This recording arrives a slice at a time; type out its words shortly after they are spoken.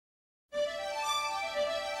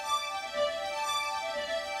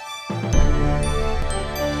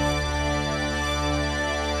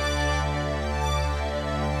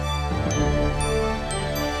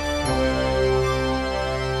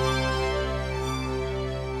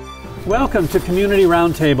Welcome to Community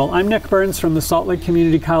Roundtable. I'm Nick Burns from the Salt Lake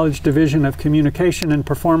Community College Division of Communication and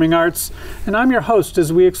Performing Arts, and I'm your host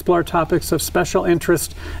as we explore topics of special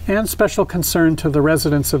interest and special concern to the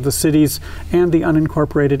residents of the cities and the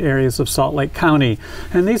unincorporated areas of Salt Lake County.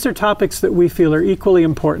 And these are topics that we feel are equally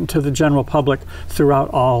important to the general public throughout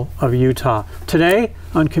all of Utah. Today,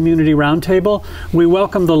 on Community Roundtable, we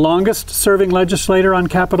welcome the longest-serving legislator on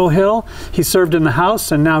Capitol Hill. He served in the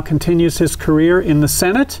House and now continues his career in the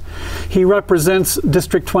Senate. He represents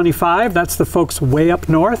District 25, that's the folks way up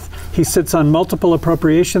north. He sits on multiple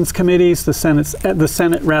appropriations committees, the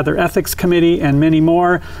Senate Ethics Committee, and many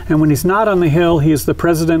more. And when he's not on the Hill, he is the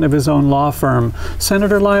president of his own law firm.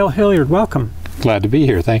 Senator Lyle Hillyard, welcome. Glad to be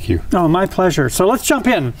here, thank you. Oh, my pleasure. So let's jump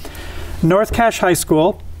in. North Cache High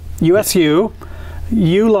School, USU,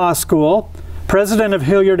 U Law School, president of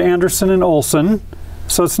Hilliard, Anderson, and Olson.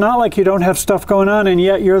 So it's not like you don't have stuff going on, and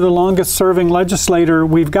yet you're the longest serving legislator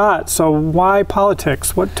we've got. So why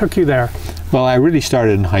politics? What took you there? Well, I really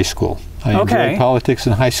started in high school. I enjoyed politics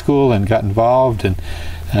in high school and got involved, and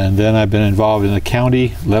then I've been involved in the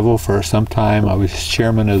county level for some time. I was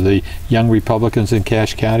chairman of the Young Republicans in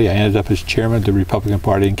Cache County. I ended up as chairman of the Republican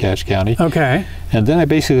Party in Cache County. Okay. And then I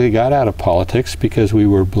basically got out of politics because we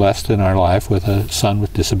were blessed in our life with a son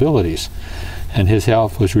with disabilities. And his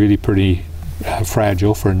health was really pretty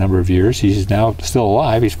fragile for a number of years. He's now still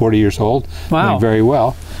alive. He's 40 years old. Wow. Doing very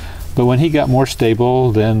well. But when he got more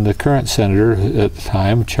stable, then the current senator at the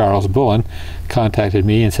time, Charles Bullen, contacted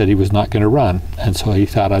me and said he was not going to run. And so he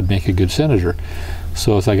thought I'd make a good senator.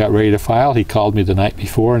 So as I got ready to file, he called me the night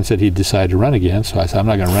before and said he'd decided to run again. So I said, I'm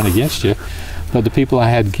not going to run against you. But the people I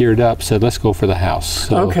had geared up said, let's go for the House.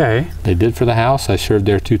 So they did for the House. I served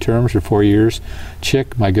there 2 terms for 4 years.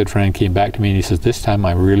 Chick, my good friend, came back to me and he says, this time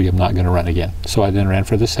I really am not going to run again. So I then ran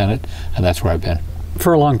for the Senate, and that's where I've been.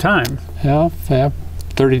 For a long time. Yeah,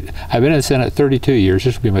 I've been in the Senate 32 years.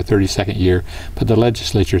 This will be my 32nd year, but the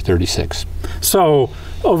legislature 36. So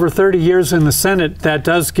over 30 years in the Senate, that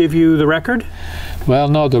does give you the record? Well,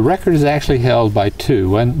 no, the record is actually held by 2.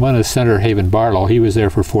 One is Senator Haven Barlow. He was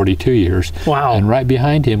there for 42 years. Wow. And right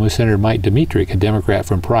behind him was Senator Mike Dimitrick, a Democrat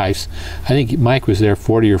from Price. I think Mike was there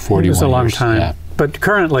 40 or 41 years. It was a long time. Yeah. But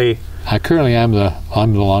currently? Currently, I'm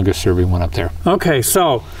the longest serving one up there. Okay,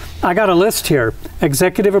 so I got a list here.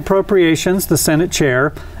 Executive Appropriations, the Senate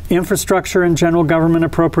Chair, Infrastructure and General Government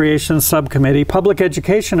Appropriations Subcommittee, Public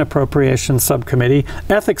Education Appropriations Subcommittee,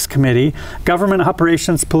 Ethics Committee, Government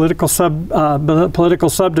Operations Political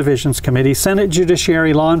Subdivisions Committee, Senate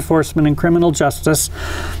Judiciary, Law Enforcement, and Criminal Justice.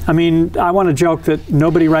 I mean, I want to joke that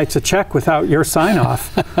nobody writes a check without your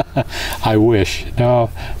sign-off. I wish. No,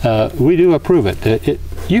 we do approve it.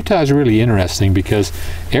 Utah is really interesting because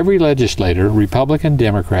every legislator, Republican,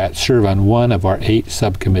 Democrat, serve on one of our 8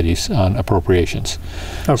 subcommittees on appropriations.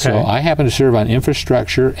 Okay. So I happen to serve on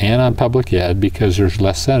infrastructure and on public ed because there's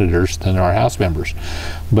less senators than there are House members.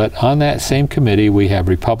 But on that same committee, we have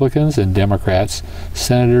Republicans and Democrats,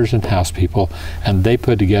 senators and House people, and they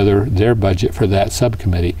put together their budget for that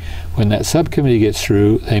subcommittee. When that subcommittee gets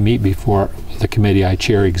through, they meet before the committee I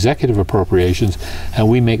chair, Executive Appropriations, and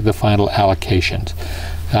we make the final allocations.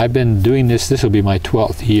 I've been doing this will be my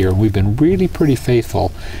 12th year, and we've been really pretty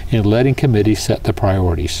faithful in letting committees set the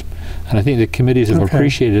priorities. And I think the committees have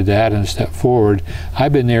appreciated that and stepped forward.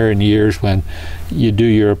 I've been there in years when you do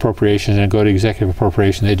your appropriations and go to executive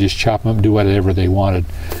appropriation, they just chop them up and do whatever they wanted.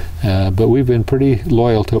 But we've been pretty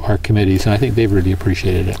loyal to our committees, and I think they've really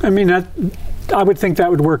appreciated it. I mean, I would think that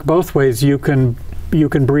would work both ways. You can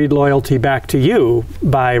breed loyalty back to you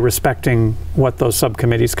by respecting what those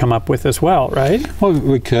subcommittees come up with as well, right? Well,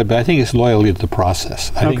 we could, but I think it's loyalty to the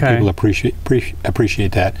process. I think people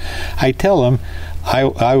appreciate that. I tell them,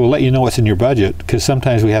 I will let you know what's in your budget, because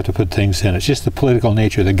sometimes we have to put things in. It's just the political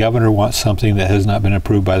nature. The governor wants something that has not been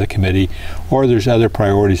approved by the committee, or there's other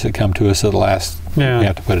priorities that come to us at the last. We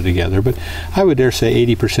have to put it together. But I would dare say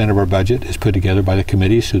 80% of our budget is put together by the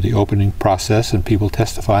committees through the opening process, and people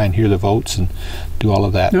testify and hear the votes and do all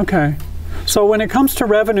of that. Okay. So when it comes to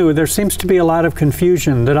revenue, there seems to be a lot of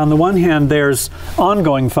confusion that on the one hand, there's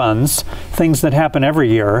ongoing funds, things that happen every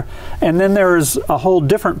year, and then there's a whole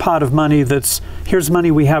different pot of money that's, here's money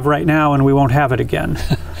we have right now and we won't have it again.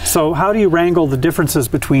 So how do you wrangle the differences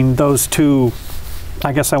between those two,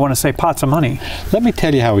 I guess I want to say, pots of money? Let me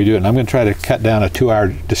tell you how we do it, and I'm going to try to cut down a 2-hour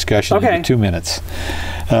discussion into 2 minutes.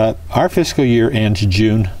 Our fiscal year ends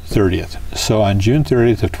June 30th. So on June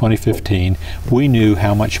 30th of 2015, we knew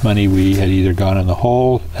how much money we had either gone in the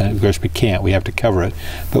hole, and of course we can't, we have to cover it,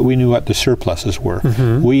 but we knew what the surpluses were.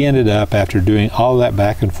 We ended up, after doing all that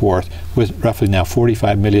back and forth, with roughly now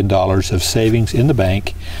 $45 million of savings in the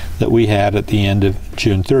bank that we had at the end of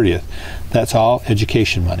June 30th. That's all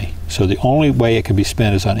education money. So the only way it can be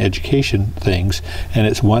spent is on education things, and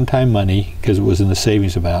it's one-time money because it was in the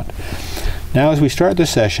savings amount. Now, as we start the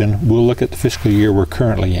session, we'll look at the fiscal year we're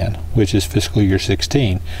currently in, which is fiscal year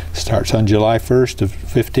 16. Starts on July 1st of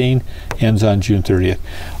 15, ends on June 30th.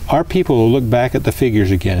 Our people will look back at the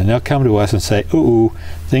figures again, and they'll come to us and say, ooh,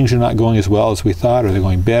 things are not going as well as we thought, or they're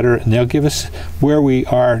going better, and they'll give us where we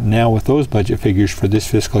are now with those budget figures for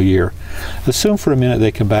this fiscal year. Assume for a minute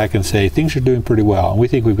they come back and say, things are doing pretty well, and we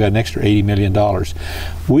think we've got an extra $80 million.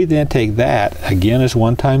 We then take that, again, as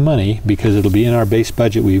one-time money, because it'll be in our base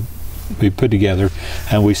budget we put together,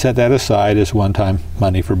 and we set that aside as one-time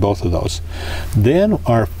money for both of those. Then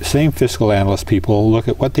our same fiscal analyst people look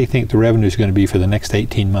at what they think the revenue is going to be for the next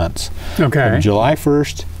 18 months. Okay. From July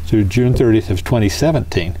 1st through June 30th of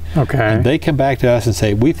 2017. Okay. And they come back to us and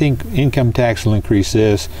say, we think income tax will increase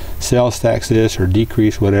this, sales tax this, or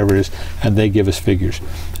decrease whatever it is, and they give us figures.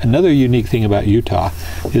 Another unique thing about Utah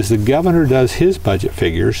is the governor does his budget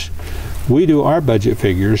figures, we do our budget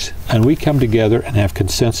figures, and we come together and have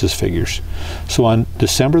consensus figures. So on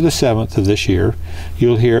December the 7th of this year,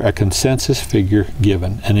 you'll hear a consensus figure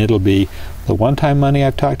given, and it'll be the one-time money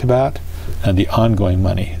I've talked about and the ongoing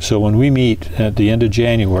money. So when we meet at the end of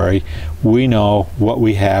January, we know what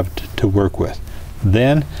we have to work with.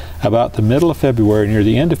 Then, about the middle of February, near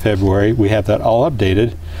the end of February, we have that all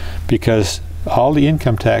updated, because all the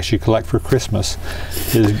income tax you collect for Christmas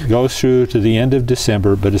goes through to the end of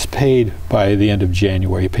December, but is paid by the end of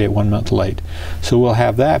January. You pay it 1 month late. So we'll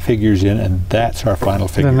have that figures in, and that's our final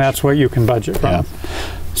figures. Then that's what you can budget from. Yeah.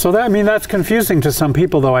 So that, I mean, that's confusing to some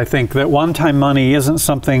people, though, I think, that one-time money isn't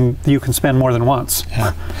something you can spend more than once.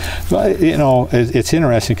 Yeah. Well, you know, it's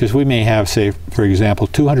interesting because we may have, say, for example,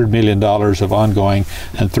 $200 million of ongoing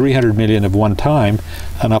and $300 million of one-time,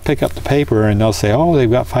 and I'll pick up the paper and they'll say, oh, they've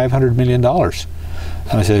got $500 million.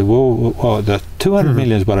 And I say, well, the $200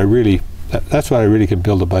 million is what I really, that's what I really can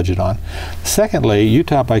build a budget on. Secondly,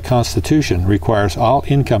 Utah by Constitution requires all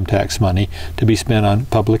income tax money to be spent on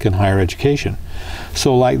public and higher education.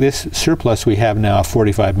 So like this surplus we have now of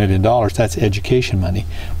 $45 million, that's education money.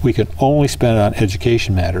 We can only spend it on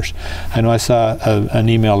education matters. I know I saw an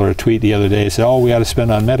email or a tweet the other day that said, oh, we ought to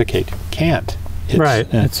spend on Medicaid. Can't. Right.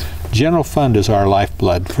 General fund is our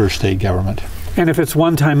lifeblood for state government. And if it's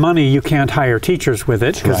one-time money, you can't hire teachers with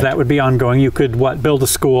it, because that would be ongoing. You could, build a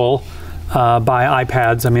school, buy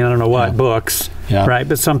iPads, I mean, I don't know what, books, right?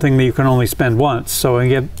 But something that you can only spend once. So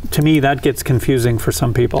again, to me, that gets confusing for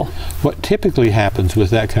some people. What typically happens with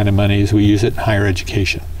that kind of money is we use it in higher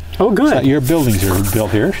education. Oh, good. So your buildings are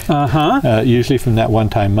built here, usually from that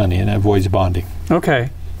one-time money, and it avoids bonding. Okay.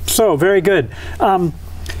 So, very good.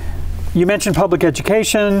 You mentioned public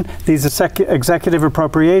education, these executive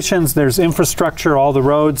appropriations, there's infrastructure, all the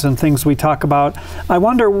roads and things we talk about. I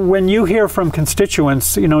wonder, when you hear from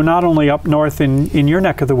constituents, you know, not only up north in your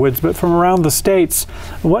neck of the woods, but from around the states,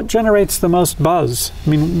 what generates the most buzz? I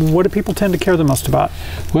mean, what do people tend to care the most about?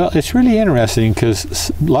 Well, it's really interesting because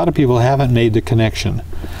a lot of people haven't made the connection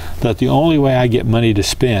that the only way I get money to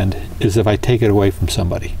spend is if I take it away from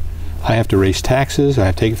somebody. I have to raise taxes, I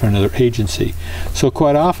have to take it from another agency. So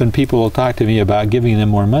quite often people will talk to me about giving them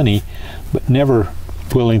more money, but never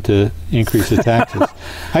willing to increase the taxes.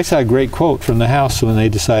 I saw a great quote from the House when they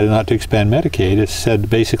decided not to expand Medicaid. It said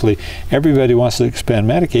basically, everybody wants to expand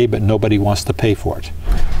Medicaid, but nobody wants to pay for it.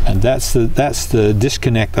 And that's the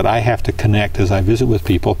disconnect that I have to connect as I visit with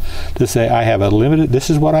people, to say I have a limited, this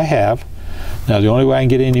is what I have. Now the only way I can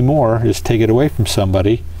get any more is take it away from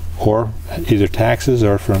somebody, or either taxes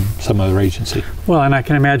or from some other agency. Well, and I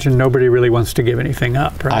can imagine nobody really wants to give anything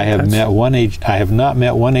up, right? I have not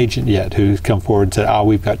met one agent yet who's come forward and said, oh,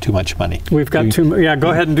 we've got too much money. We've got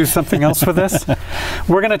go ahead and do something else with this.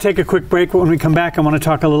 We're going to take a quick break. When we come back, I want to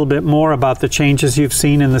talk a little bit more about the changes you've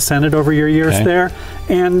seen in the Senate over your years there.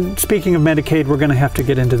 And speaking of Medicaid, we're going to have to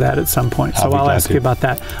get into that at some point. So I'll ask you about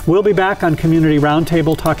that. We'll be back on Community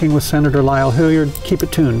Roundtable talking with Senator Lyle Hillyard. Keep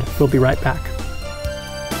it tuned. We'll be right back.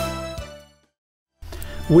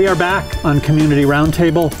 We are back on Community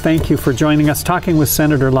Roundtable. Thank you for joining us, talking with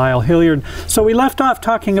Senator Lyle Hillyard. So we left off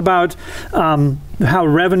talking about how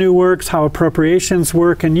revenue works, how appropriations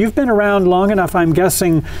work, and you've been around long enough, I'm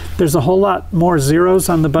guessing there's a whole lot more zeros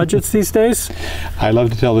on the budgets these days? I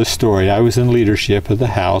love to tell this story. I was in leadership of the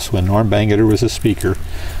House when Norm Bangerter was a speaker.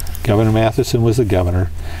 Governor Matheson was the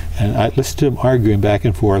governor, and I listened to him arguing back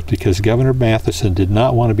and forth because Governor Matheson did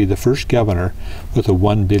not want to be the first governor with a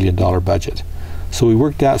 $1 billion budget. So we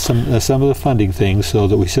worked out some of the funding things so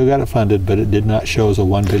that we still got it funded, but it did not show as a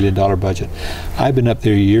 $1 billion budget. I've been up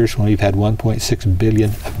there years when we've had $1.6 billion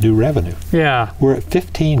of new revenue. Yeah. We're at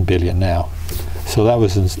 $15 billion now. So that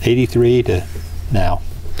was in '83 to now.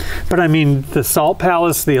 But I mean, the Salt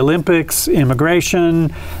Palace, the Olympics,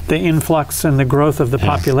 immigration, the influx and the growth of the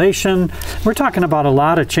population. We're talking about a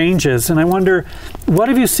lot of changes. And I wonder, what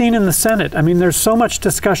have you seen in the Senate? I mean, there's so much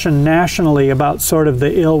discussion nationally about sort of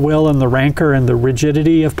the ill will and the rancor and the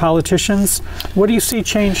rigidity of politicians. What do you see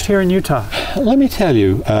changed here in Utah? Let me tell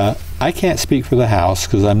you, I can't speak for the House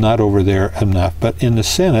because I'm not over there enough, but in the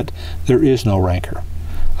Senate, there is no rancor.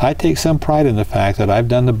 I take some pride in the fact that I've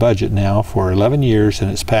done the budget now for 11 years and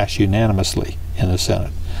it's passed unanimously in the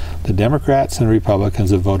Senate. The Democrats and Republicans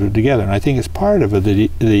have voted together, and I think it's part of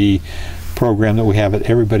the program that we have that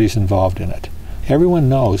everybody's involved in it. Everyone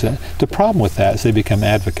knows that. The problem with that is they become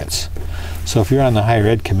advocates. So if you're on the higher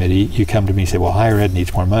ed committee, you come to me and say, well, higher ed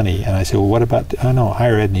needs more money. And I say, well, what about, I know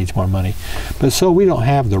higher ed needs more money. But so we don't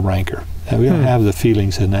have the rancor. We don't have the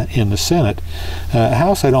feelings in the Senate.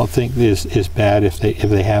 House, I don't think is bad if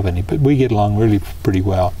they have any, but we get along really pretty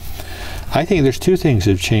well. I think there's two things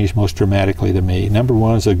that have changed most dramatically to me. Number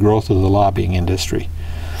one is the growth of the lobbying industry.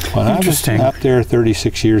 When I was up there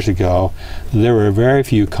 36 years ago, there were very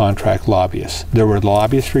few contract lobbyists. There were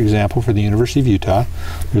lobbyists, for example, for the University of Utah.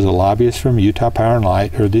 There's a lobbyist from Utah Power and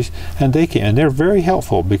Light, and they're very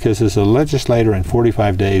helpful because as a legislator in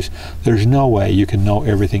 45 days, there's no way you can know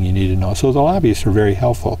everything you need to know. So the lobbyists are very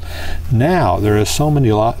helpful. Now there are so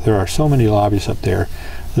many lobbyists up there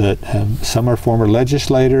that some are former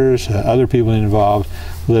legislators, other people involved.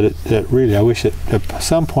 That really, I wish that at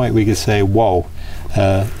some point we could say, whoa.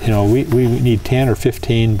 We need 10 or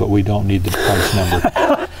 15, but we don't need the large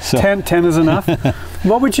number. So 10 is enough.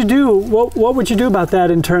 What would you do? What would you do about that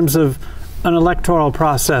in terms of an electoral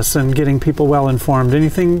process and getting people well informed?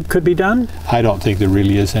 Anything could be done? I don't think there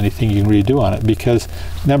really is anything you can really do on it because,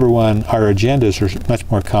 number one, our agendas are much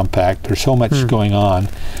more compact. There's so much going on,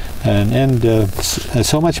 and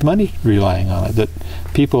so much money relying on it that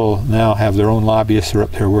people now have their own lobbyists who are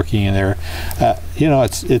up there working in there.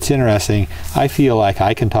 It's interesting. I feel like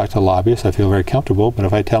I can talk to lobbyists. I feel very comfortable, but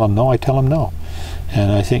if I tell them no, I tell them no.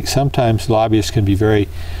 And I think sometimes lobbyists can be very,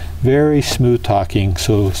 very smooth talking,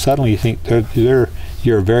 so suddenly you think they're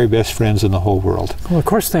your very best friends in the whole world. Well, of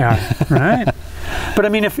course they are, right? But I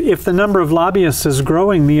mean, if the number of lobbyists is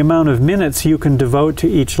growing, the amount of minutes you can devote to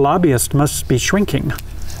each lobbyist must be shrinking.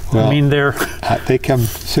 Well, I mean, they come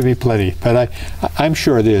to me plenty, but I'm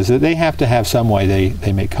sure it is. They have to have some way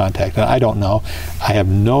they make contact. And I don't know. I have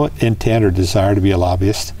no intent or desire to be a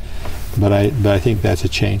lobbyist, but I think that's a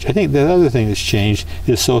change. I think the other thing that's changed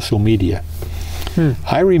is social media.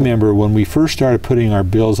 I remember when we first started putting our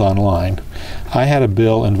bills online, I had a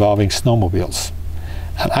bill involving snowmobiles.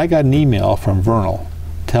 And I got an email from Vernal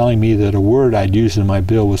telling me that a word I'd used in my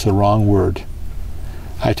bill was the wrong word.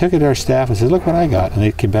 I took it to our staff and said, look what I got. And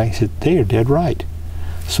they came back and said, they are dead right.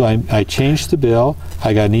 So I changed the bill.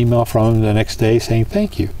 I got an email from them the next day saying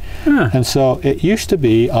thank you. And so it used to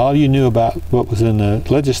be all you knew about what was in the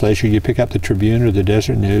legislature. You pick up the Tribune or the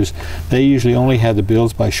Desert News. They usually only had the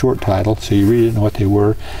bills by short title, so you read it and what they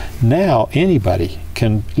were. Now anybody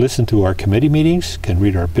can listen to our committee meetings, can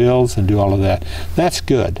read our bills and do all of that. That's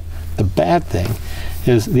good. The bad thing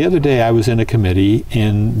is the other day I was in a committee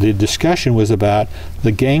and the discussion was about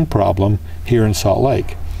the gang problem here in Salt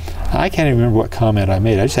Lake. I can't even remember what comment I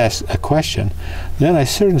made. I just asked a question. Then I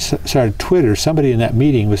started Twitter. Somebody in that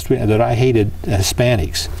meeting was tweeting that I hated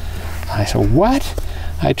Hispanics. I said, what?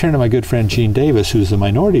 I turned to my good friend Gene Davis, who's the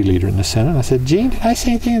minority leader in the Senate, and I said, Gene, did I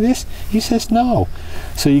say anything of this? He says, no.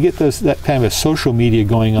 So you get that kind of social media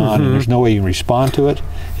going on, and there's no way you can respond to it.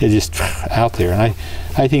 It's just out there. And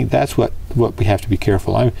I think that's what we have to be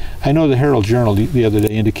careful. I know the Herald Journal the other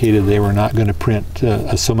day indicated they were not going to print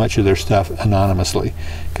so much of their stuff anonymously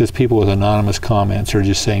because people with anonymous comments are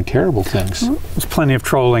just saying terrible things. There's plenty of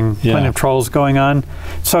trolling, plenty of trolls going on.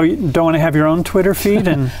 So you don't want to have your own Twitter feed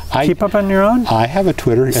and keep up on your own? I have a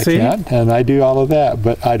Twitter account and I do all of that,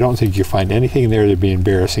 but I don't think you find anything there that'd be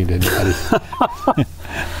embarrassing to anybody.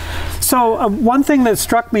 So one thing that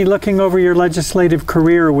struck me looking over your legislative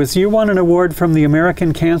career was you won an award from the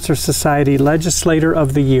American Cancer Society Legislator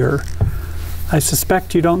of the Year. I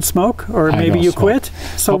suspect you don't smoke, or maybe you quit.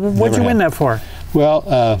 So what'd you win that for?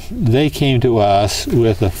 Well, they came to us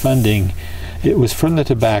with a funding It was from the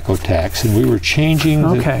tobacco tax, and we were changing,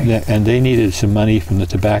 and they needed some money from the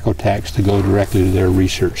tobacco tax to go directly to their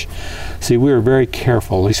research. See, we were very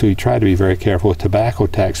careful, at least we tried to be very careful with tobacco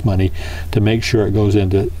tax money to make sure it goes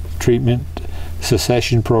into treatment,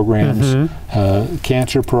 cessation programs,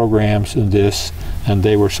 cancer programs, and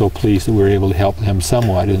they were so pleased that we were able to help them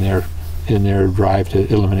somewhat in their drive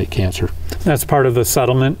to eliminate cancer. That's part of the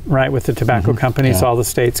settlement, right, with the tobacco companies. All the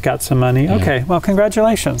states got some money. Okay, well,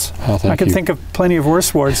 congratulations. Well, I can think of plenty of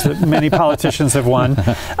worse awards that many politicians have won.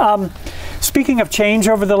 Speaking of change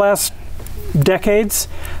over the last decades,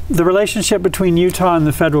 the relationship between Utah and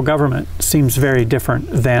the federal government seems very different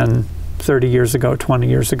than 30 years ago, 20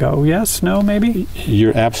 years ago. Yes? No? Maybe?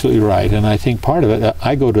 You're absolutely right. And I think part of it,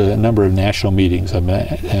 I go to a number of national meetings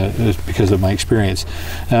because of my experience.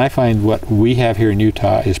 And I find what we have here in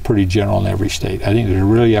Utah is pretty general in every state. I think there's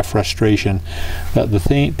really a frustration that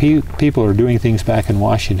people are doing things back in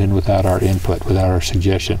Washington without our input, without our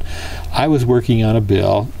suggestion. I was working on a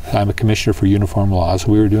bill. I'm a commissioner for uniform laws.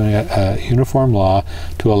 We were doing a uniform law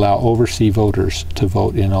to allow overseas voters to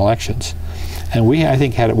vote in elections. And we, I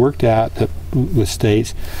think, had it worked out that with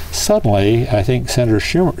states. Suddenly, I think Senator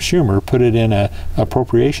Schumer put it in an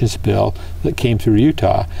appropriations bill that came through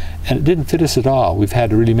Utah, and it didn't fit us at all. We've had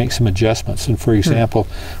to really make some adjustments. And for example,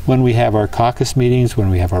 when we have our caucus meetings, when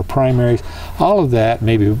we have our primaries, all of that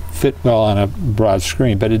maybe fit well on a broad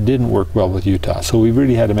screen, but it didn't work well with Utah. So we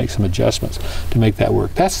really had to make some adjustments to make that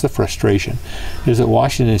work. That's the frustration, is that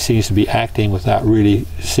Washington seems to be acting without really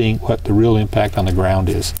seeing what the real impact on the ground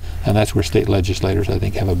is. And that's where state legislators, I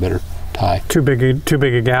think, have a better tie. Too big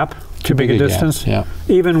a gap? Too big a distance? Yeah.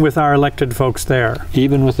 Even with our elected folks there?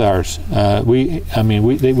 Even with ours. We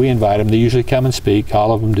invite them. They usually come and speak.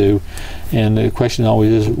 All of them do. And the question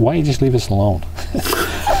always is, why don't you just leave us alone?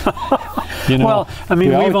 You know, well, I mean,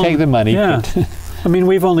 we always take the money. Yeah. I mean,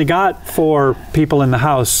 we've only got 4 people in the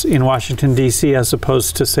House in Washington, D.C., as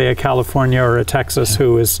opposed to, say, a California or a Texas,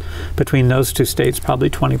 who is, between those 2 states, probably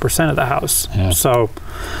 20% of the House. Yeah. So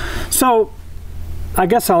I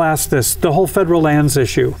guess I'll ask this. The whole federal lands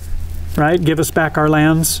issue, right? Give us back our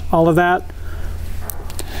lands, all of that.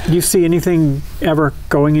 Do you see anything ever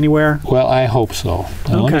going anywhere? Well, I hope so.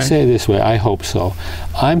 Now, let me say it this way, I hope so.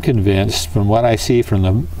 I'm convinced, from what I see from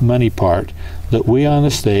the money part, that we on the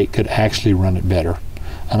state could actually run it better.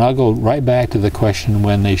 And I'll go right back to the question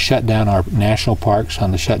when they shut down our national parks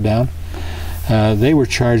on the shutdown. They were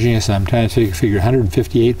charging us, I'm trying to figure,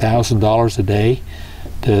 $158,000 a day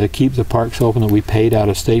to keep the parks open that we paid out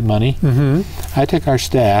of state money. I took our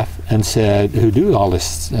staff and said, who do all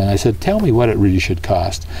this, and I said, tell me what it really should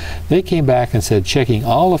cost. They came back and said, checking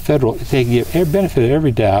all the federal, if they can give benefit of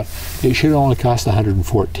every doubt, it should only cost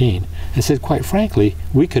 $114. And said, quite frankly,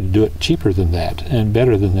 we could do it cheaper than that and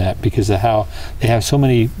better than that because of how they have so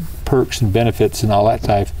many perks and benefits and all that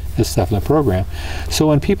type of stuff in the program. So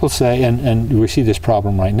when people say, and we see this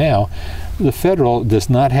problem right now, the federal does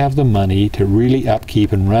not have the money to really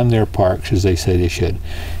upkeep and run their parks as they say they should.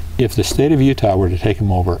 If the state of Utah were to take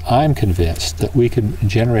them over, I'm convinced that we could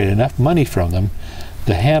generate enough money from them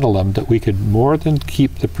to handle them, that we could more than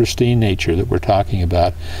keep the pristine nature that we're talking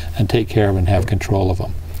about and take care of and have control of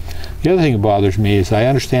them. The other thing that bothers me is I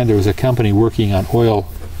understand there was a company working on oil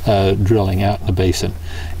drilling out in the basin.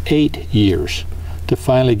 8 years to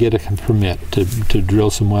finally get a permit to drill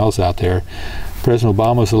some wells out there. President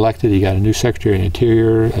Obama was elected. He got a new Secretary of the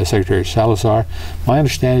Interior, Secretary Salazar. My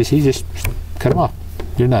understanding is he just cut them off.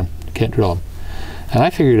 You're done. Can't drill them. And I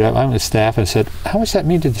figured out, I'm with staff and said, how much does that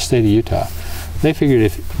mean to the state of Utah? They figured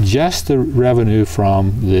if just the revenue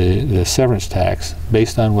from the severance tax,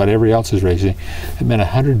 based on what everybody else is raising, it meant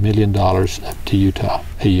 $100 million up to Utah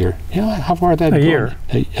a year. You know how far that a year?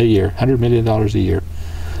 A year, $100 million a year.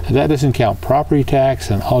 And that doesn't count property tax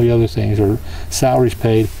and all the other things or salaries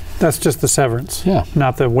paid. That's just the severance, yeah,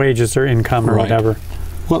 not the wages or income or whatever.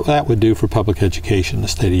 What that would do for public education in the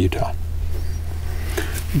state of Utah.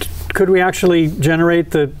 Could we actually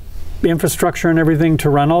generate the infrastructure and everything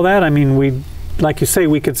to run all that? I mean, like you say,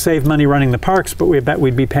 we could save money running the parks, but we bet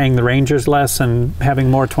we'd be paying the rangers less and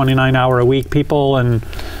having more 29-hour-a-week people. And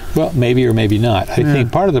well, maybe or maybe not. I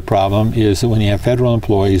think part of the problem is that when you have federal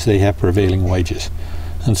employees, they have prevailing wages.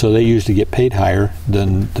 And so they usually get paid higher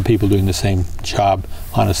than the people doing the same job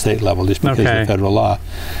on a state level just because of federal law.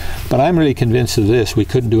 But I'm really convinced of this, we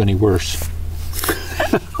couldn't do any worse.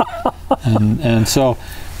 and so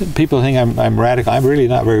people think I'm radical. I'm really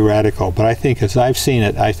not very radical, but I think as I've seen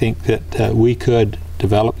it, I think that we could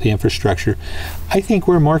develop the infrastructure. I think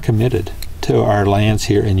we're more committed to our lands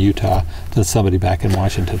here in Utah than somebody back in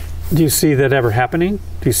Washington. Do you see that ever happening?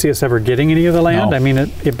 Do you see us ever getting any of the land? No. I mean,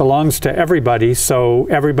 it belongs to everybody, so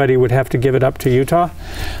everybody would have to give it up to Utah?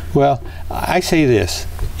 Well, I say this,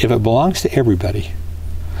 if it belongs to everybody,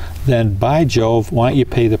 then by Jove, why don't you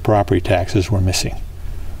pay the property taxes we're missing?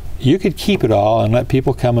 You could keep it all and let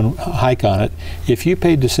people come and hike on it. If you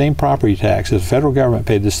paid the same property tax as the federal government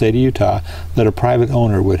paid the state of Utah that a private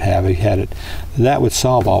owner would have if he had it, that would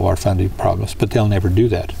solve all of our funding problems, but they'll never do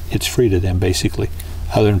that. It's free to them, basically,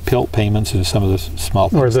 other than PILT payments and some of the small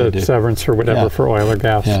things. Or the severance or whatever for oil or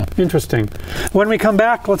gas. Yeah. Interesting. When we come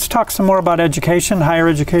back, let's talk some more about education, higher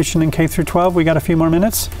education in K through 12. We got a few more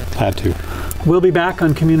minutes. Glad to. We'll be back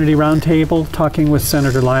on Community Roundtable talking with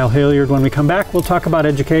Senator Lyle Hillyard. When we come back, we'll talk about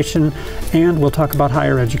education and we'll talk about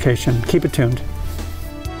higher education. Keep it tuned.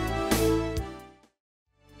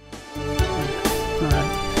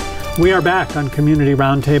 We are back on Community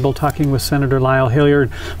Roundtable talking with Senator Lyle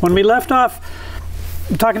Hillyard. When we left off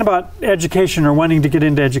talking about education or wanting to get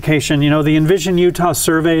into education, you know, the Envision Utah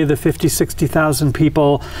survey, the 60,000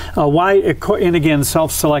 people, and again,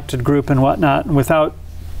 self-selected group and whatnot, and without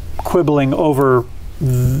quibbling over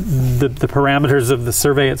the parameters of the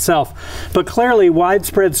survey itself, but clearly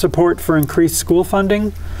widespread support for increased school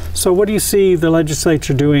funding. So what do you see the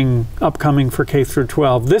legislature doing upcoming for K through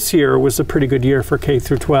 12? This year was a pretty good year for K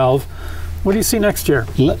through 12. What do you see next year?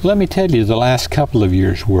 Let me tell you, the last couple of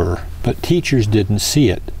years were, but teachers didn't see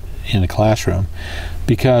it in the classroom,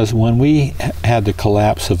 because when we had the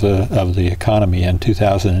collapse of the economy in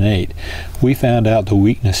 2008, we found out the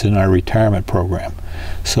weakness in our retirement program.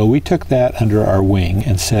 So we took that under our wing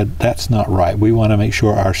and said, that's not right. We want to make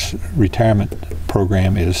sure our retirement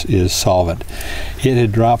program is solvent. It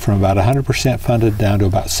had dropped from about 100% funded down to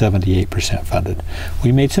about 78% funded.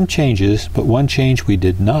 We made some changes, but one change we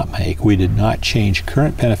did not make. We did not change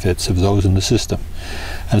current benefits of those in the system.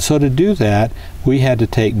 And so to do that, we had to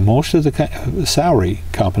take most of the salary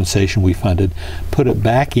compensation we funded, put it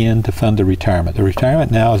back in to fund the retirement. The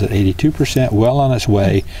retirement now is at 82%, well on its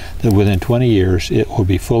way, that within 20 years it will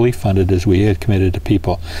be fully funded as we had committed to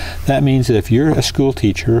people. That means that if you're a school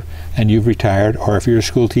teacher and you've retired, or if you're a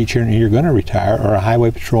school teacher and you're going to retire, or a highway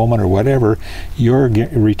patrolman or whatever, your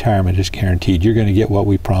retirement is guaranteed. You're going to get what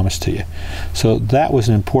we promised to you. So that was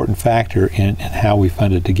an important factor in how we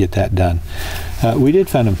funded to get that done. We did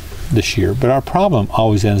fund them this year, but our problem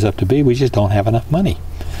always ends up to be we just don't have enough money.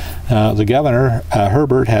 The governor,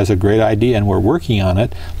 Herbert, has a great idea, and we're working on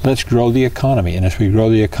it. Let's grow the economy, and as we grow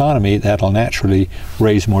the economy, that'll naturally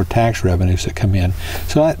raise more tax revenues that come in.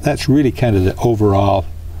 So that's really kind of the overall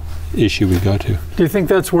issue we go to. Do you think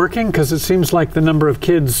that's working? Because it seems like the number of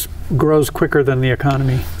kids grows quicker than the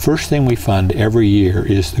economy. First thing we fund every year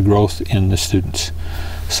is the growth in the students.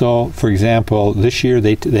 So, for example, this year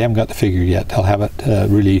they haven't got the figure yet. They'll have it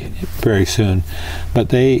really very soon. But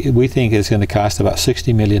we think it's going to cost about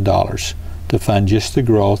 $60 million to fund just the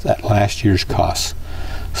growth at last year's costs.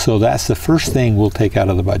 So that's the first thing we'll take out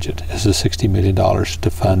of the budget, is the $60 million to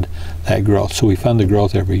fund that growth. So we fund the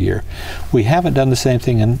growth every year. We haven't done the same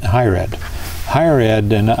thing in higher ed. Higher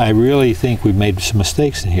ed, and I really think we've made some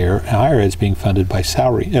mistakes in here, higher ed's being funded by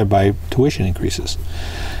by tuition increases.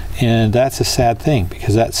 And that's a sad thing,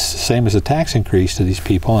 because that's the same as a tax increase to these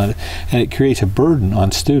people, and it creates a burden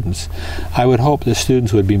on students. I would hope that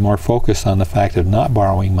students would be more focused on the fact of not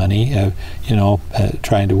borrowing money,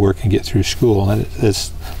 trying to work and get through school. And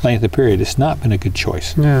this length of period, it's not been a good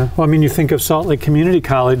choice. Yeah, well, I mean, you think of Salt Lake Community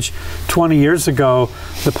College. 20 years ago,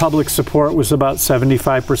 the public support was about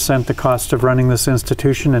 75% the cost of running this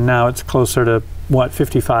institution, and now it's closer to, what,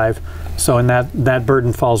 55? So, and that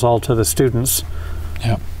burden falls all to the students.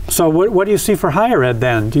 Yeah. So what do you see for higher ed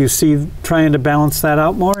then? Do you see trying to balance that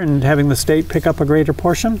out more and having the state pick up a greater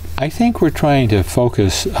portion? I think we're trying to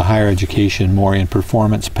focus higher education more in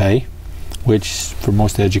performance pay, which for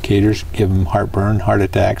most educators give them heartburn, heart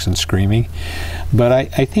attacks, and screaming. But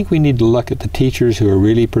I think we need to look at the teachers who are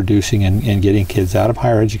really producing and getting kids out of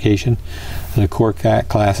higher education, the core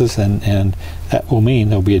classes, and that will mean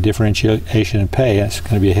there'll be a differentiation in pay. It's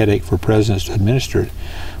going to be a headache for presidents to administer it.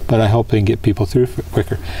 But I hope they can get people through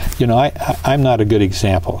quicker. You know, I'm not a good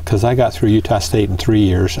example, because I got through Utah State in 3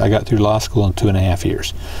 years. I got through law school in 2.5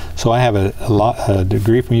 years. So I have a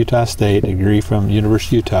degree from Utah State, a degree from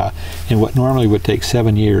University of Utah, in what normally would take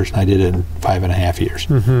 7 years, and I did it in 5.5 years.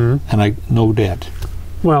 Mm-hmm. And no debt.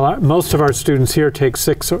 Well, most of our students here take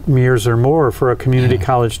 6 years or more for a community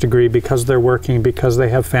college degree, because they're working, because they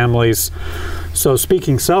have families. So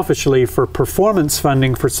speaking selfishly, for performance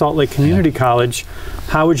funding for Salt Lake Community College,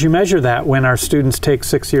 how would you measure that when our students take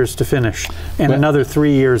 6 years to finish and another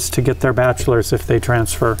 3 years to get their bachelor's if they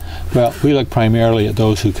transfer? Well, we look primarily at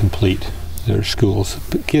those who complete. their schools.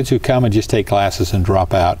 Kids who come and just take classes and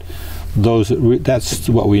drop out, that's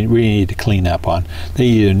what we really need to clean up on. They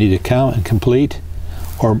either need to come and complete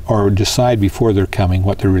or decide before they're coming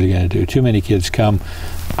what they're really going to do. Too many kids come,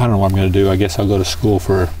 I don't know what I'm going to do. I guess I'll go to school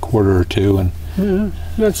for a quarter or two. And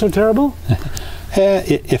that's so terrible?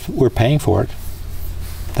 If we're paying for it,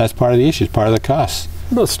 that's part of the issue, it's part of the cost.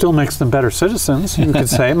 Well, it still makes them better citizens, you could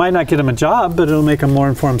say. It might not get them a job, but it'll make them more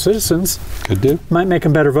informed citizens. Could do. Might make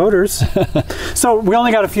them better voters. So we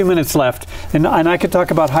only got a few minutes left, and I could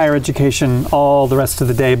talk about higher education all the rest of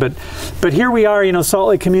the day, but here we are, Salt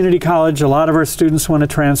Lake Community College, a lot of our students want to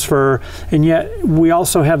transfer, and yet we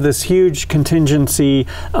also have this huge contingency,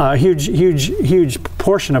 huge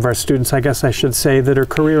portion of our students, I guess I should say, that are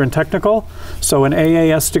career and technical, so an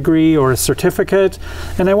AAS degree or a certificate,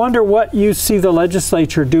 and I wonder what you see the legislature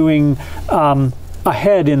doing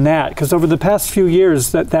ahead in that, because over the past few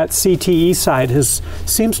years that CTE side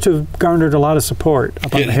seems to have garnered a lot of support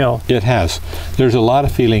up on the Hill. It has. There's a lot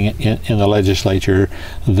of feeling in the legislature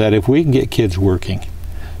that if we can get kids working,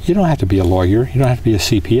 you don't have to be a lawyer, you don't have to be a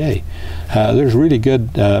CPA. There's really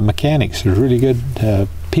good mechanics, there's really good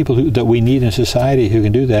people that we need in society who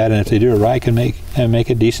can do that, and if they do it right can make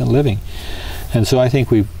a decent living. And so I think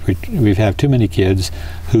we've had too many kids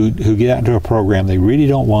who get out into a program they really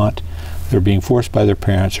don't want. They're being forced by their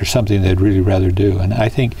parents or something they'd really rather do. And I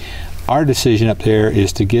think our decision up there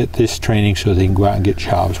is to get this training so they can go out and get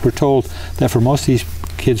jobs. We're told that for most of these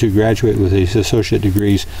kids who graduate with these associate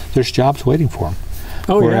degrees, there's jobs waiting for them.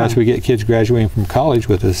 Whereas we get kids graduating from college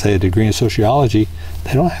with, say, a degree in sociology,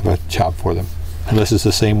 they don't have a job for them. Unless it's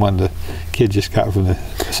the same one the kid just got from the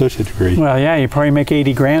associate degree. Well, yeah, you probably make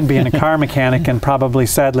 80 grand being a car mechanic and probably,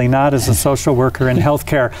 sadly, not as a social worker in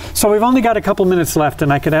healthcare. So we've only got a couple minutes left,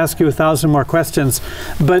 and I could ask you 1,000 more questions.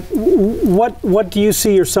 But what do you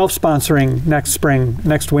see yourself sponsoring next spring,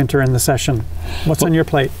 next winter in the session? What's on your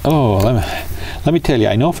plate? Oh, let me tell you,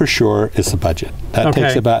 I know for sure it's the budget. That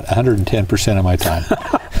takes about 110% of my time.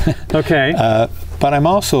 Okay. But I'm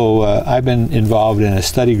also, I've been involved in a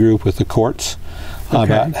study group with the courts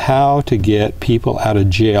about how to get people out of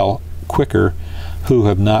jail quicker who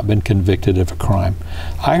have not been convicted of a crime.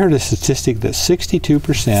 I heard a statistic that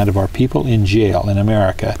 62% of our people in jail in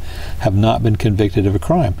America have not been convicted of a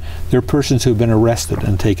crime. They're persons who've been arrested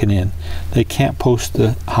and taken in. They can't post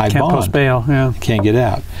the high bond. Can't post bail, yeah. Can't get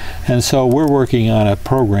out. And so we're working on a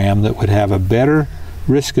program that would have a better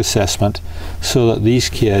risk assessment so that these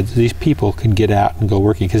people can get out and go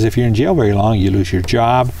working. Because if you're in jail very long, you lose your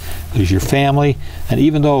job, lose your family, and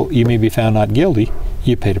even though you may be found not guilty,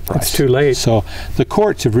 you paid a price. It's too late. So the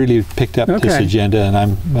courts have really picked up this agenda, and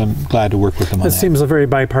I'm glad to work with them on that. That seems a very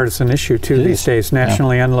bipartisan issue, too, these days,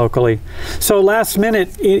 nationally and locally. So last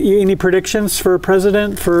minute, any predictions for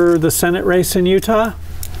president for the Senate race in Utah?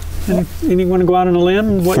 Anyone go out on a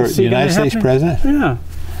limb? What for the United States president? Yeah.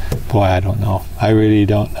 Boy, I don't know. I really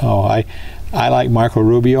don't know. I like Marco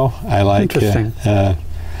Rubio. I like. Interesting. I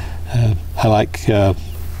like.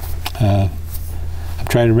 I'm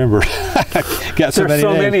trying to remember. Got so There's many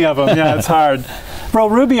names. Many of them. Yeah, it's hard. Well,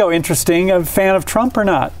 Rubio, interesting. A fan of Trump or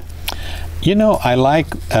not? I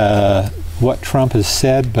like what Trump has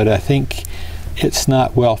said, but I think it's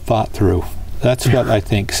not well thought through. That's what I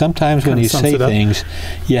think. Sometimes when you say things,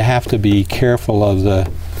 you have to be careful of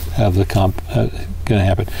the going to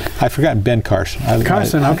happen. I've forgotten Ben Carson.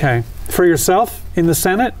 Okay. For yourself in the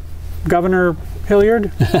Senate, Governor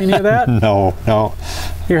Hillyard, any of that? No.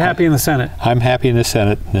 You're happy in the Senate? I'm happy in the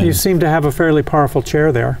Senate. You seem to have a fairly powerful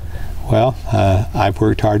chair there. Well, I've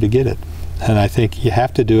worked hard to get it. And I think you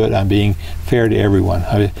have to do it on being fair to everyone.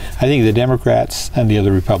 I think the Democrats and the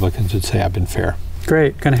other Republicans would say I've been fair.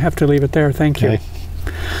 Great. Going to have to leave it there. Thank you.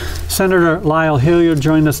 Senator Lyle Hillyard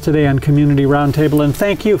joined us today on Community Roundtable, and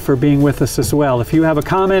thank you for being with us as well. If you have a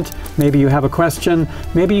comment, maybe you have a question,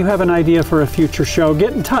 maybe you have an idea for a future show,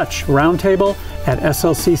 get in touch. Roundtable at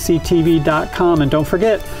SLCCTV.com. And don't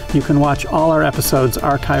forget, you can watch all our episodes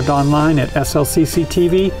archived online at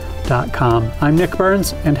SLCCTV.com. I'm Nick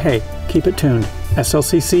Burns, and hey, keep it tuned.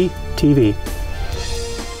 SLCC TV.